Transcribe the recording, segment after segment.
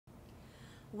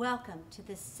Welcome to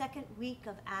this second week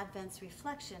of Advent's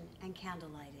reflection and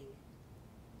candlelighting.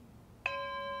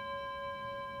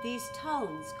 These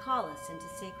tones call us into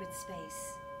sacred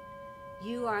space.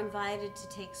 You are invited to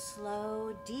take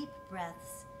slow, deep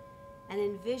breaths and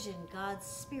envision God's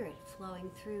Spirit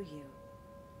flowing through you.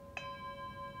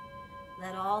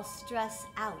 Let all stress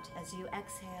out as you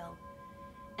exhale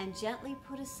and gently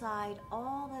put aside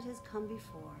all that has come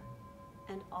before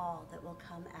and all that will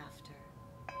come after.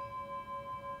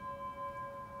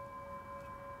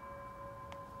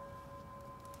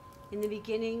 In the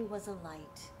beginning was a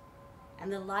light,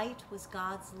 and the light was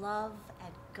God's love,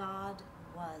 and God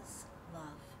was love.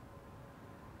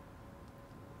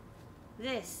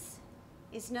 This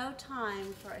is no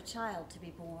time for a child to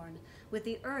be born, with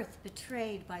the earth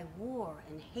betrayed by war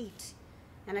and hate,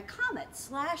 and a comet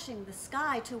slashing the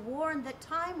sky to warn that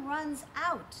time runs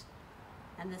out,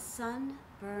 and the sun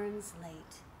burns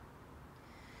late.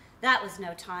 That was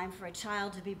no time for a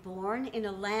child to be born in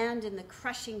a land in the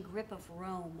crushing grip of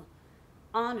Rome.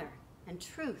 Honor and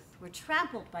truth were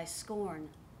trampled by scorn.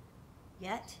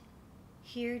 Yet,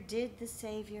 here did the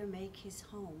Savior make his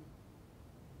home.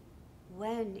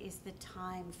 When is the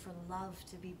time for love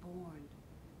to be born?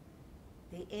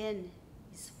 The inn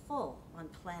is full on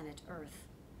planet Earth,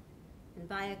 and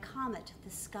by a comet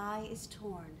the sky is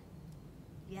torn.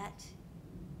 Yet,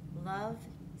 love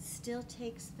still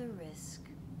takes the risk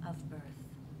of birth.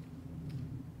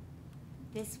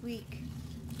 This week,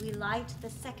 we light the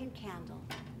second candle,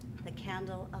 the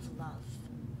candle of love.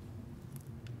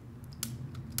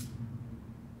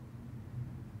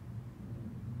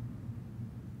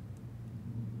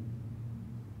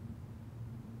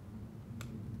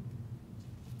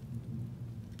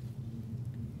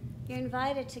 You're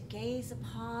invited to gaze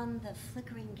upon the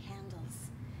flickering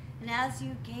candles, and as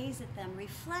you gaze at them,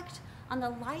 reflect on the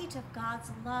light of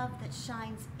God's love that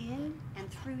shines in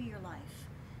and through your life,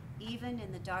 even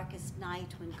in the darkest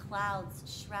night when clouds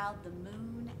shroud the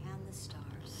moon and the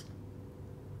stars.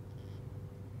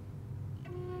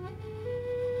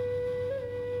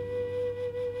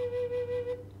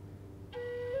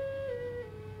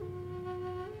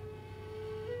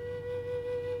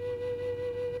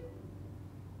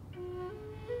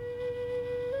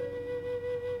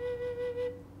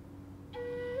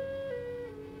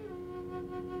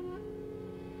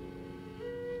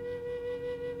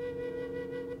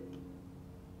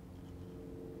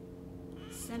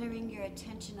 Centering your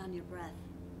attention on your breath,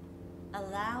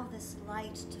 allow this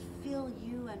light to fill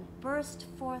you and burst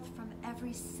forth from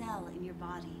every cell in your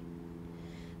body.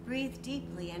 Breathe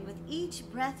deeply, and with each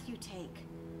breath you take,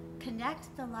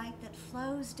 connect the light that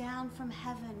flows down from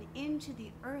heaven into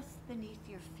the earth beneath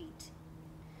your feet.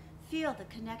 Feel the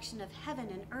connection of heaven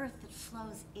and earth that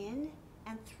flows in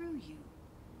and through you.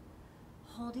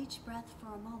 Hold each breath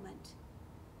for a moment,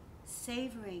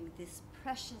 savoring this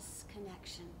precious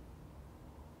connection.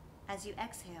 As you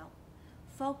exhale,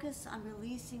 focus on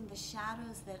releasing the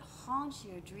shadows that haunt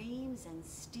your dreams and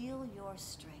steal your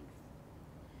strength.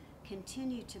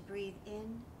 Continue to breathe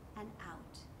in and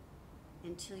out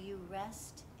until you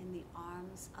rest in the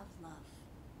arms of love.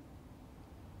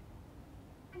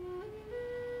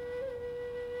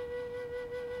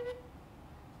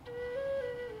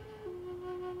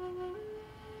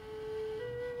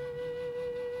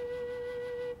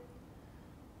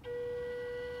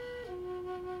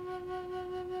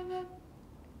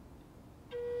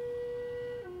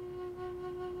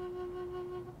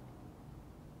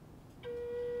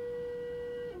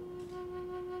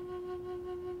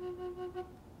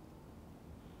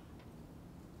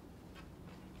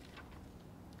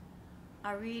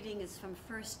 Our reading is from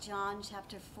 1 John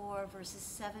chapter 4, verses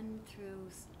 7 through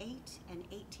 8 and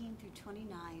 18 through 29,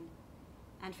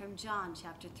 and from John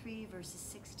chapter 3, verses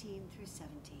 16 through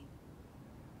 17.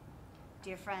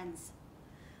 Dear friends,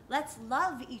 let's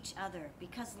love each other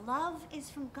because love is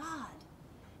from God,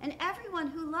 and everyone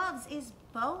who loves is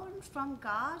born from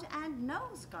God and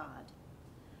knows God.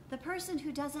 The person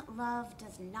who doesn't love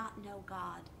does not know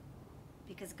God,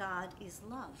 because God is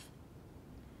love.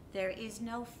 There is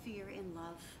no fear in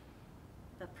love,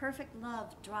 but perfect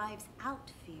love drives out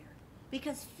fear,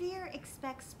 because fear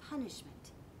expects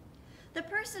punishment. The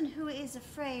person who is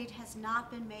afraid has not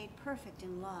been made perfect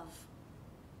in love.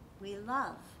 We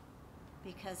love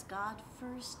because God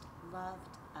first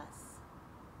loved us.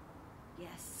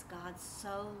 Yes, God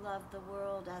so loved the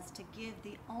world as to give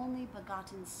the only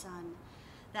begotten Son,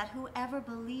 that whoever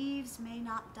believes may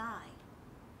not die,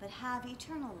 but have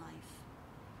eternal life.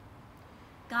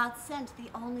 God sent the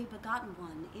only begotten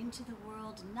one into the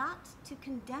world not to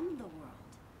condemn the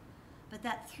world, but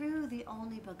that through the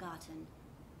only begotten,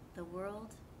 the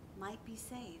world might be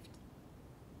saved.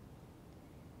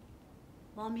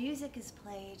 While music is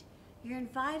played, you're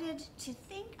invited to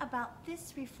think about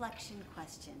this reflection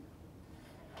question.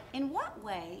 In what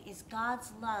way is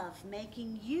God's love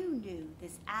making you new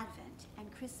this Advent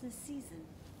and Christmas season?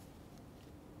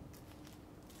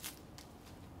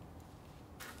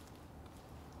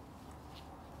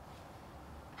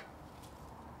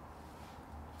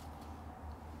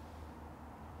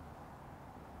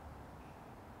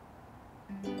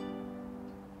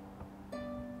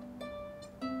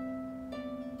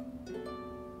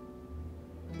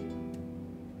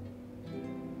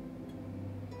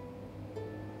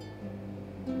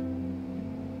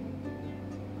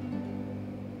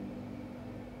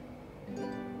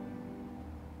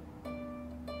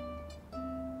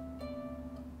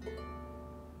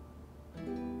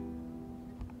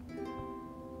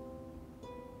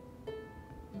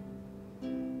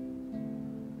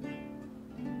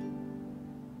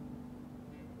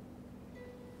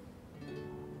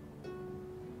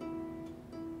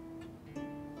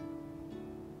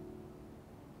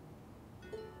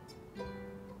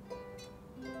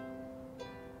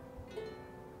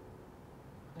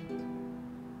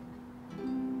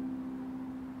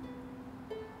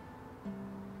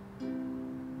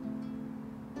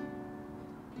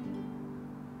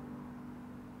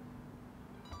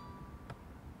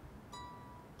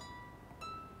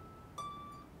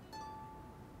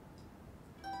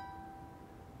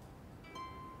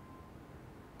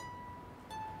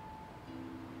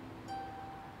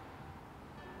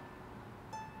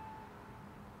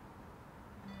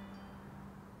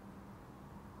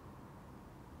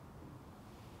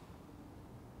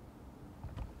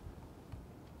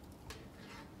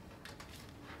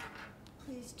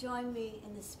 Please join me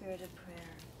in the spirit of prayer.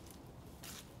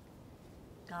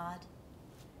 God,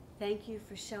 thank you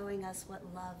for showing us what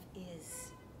love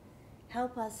is.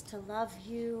 Help us to love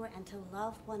you and to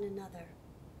love one another.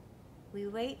 We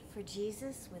wait for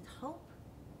Jesus with hope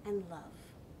and love.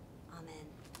 Amen.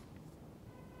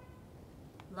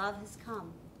 Love has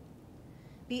come.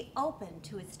 Be open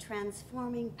to its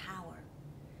transforming power.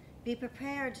 Be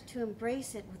prepared to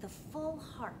embrace it with a full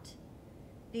heart.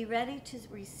 Be ready to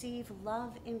receive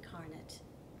love incarnate,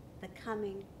 the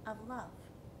coming of love.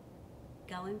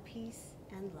 Go in peace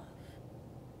and love.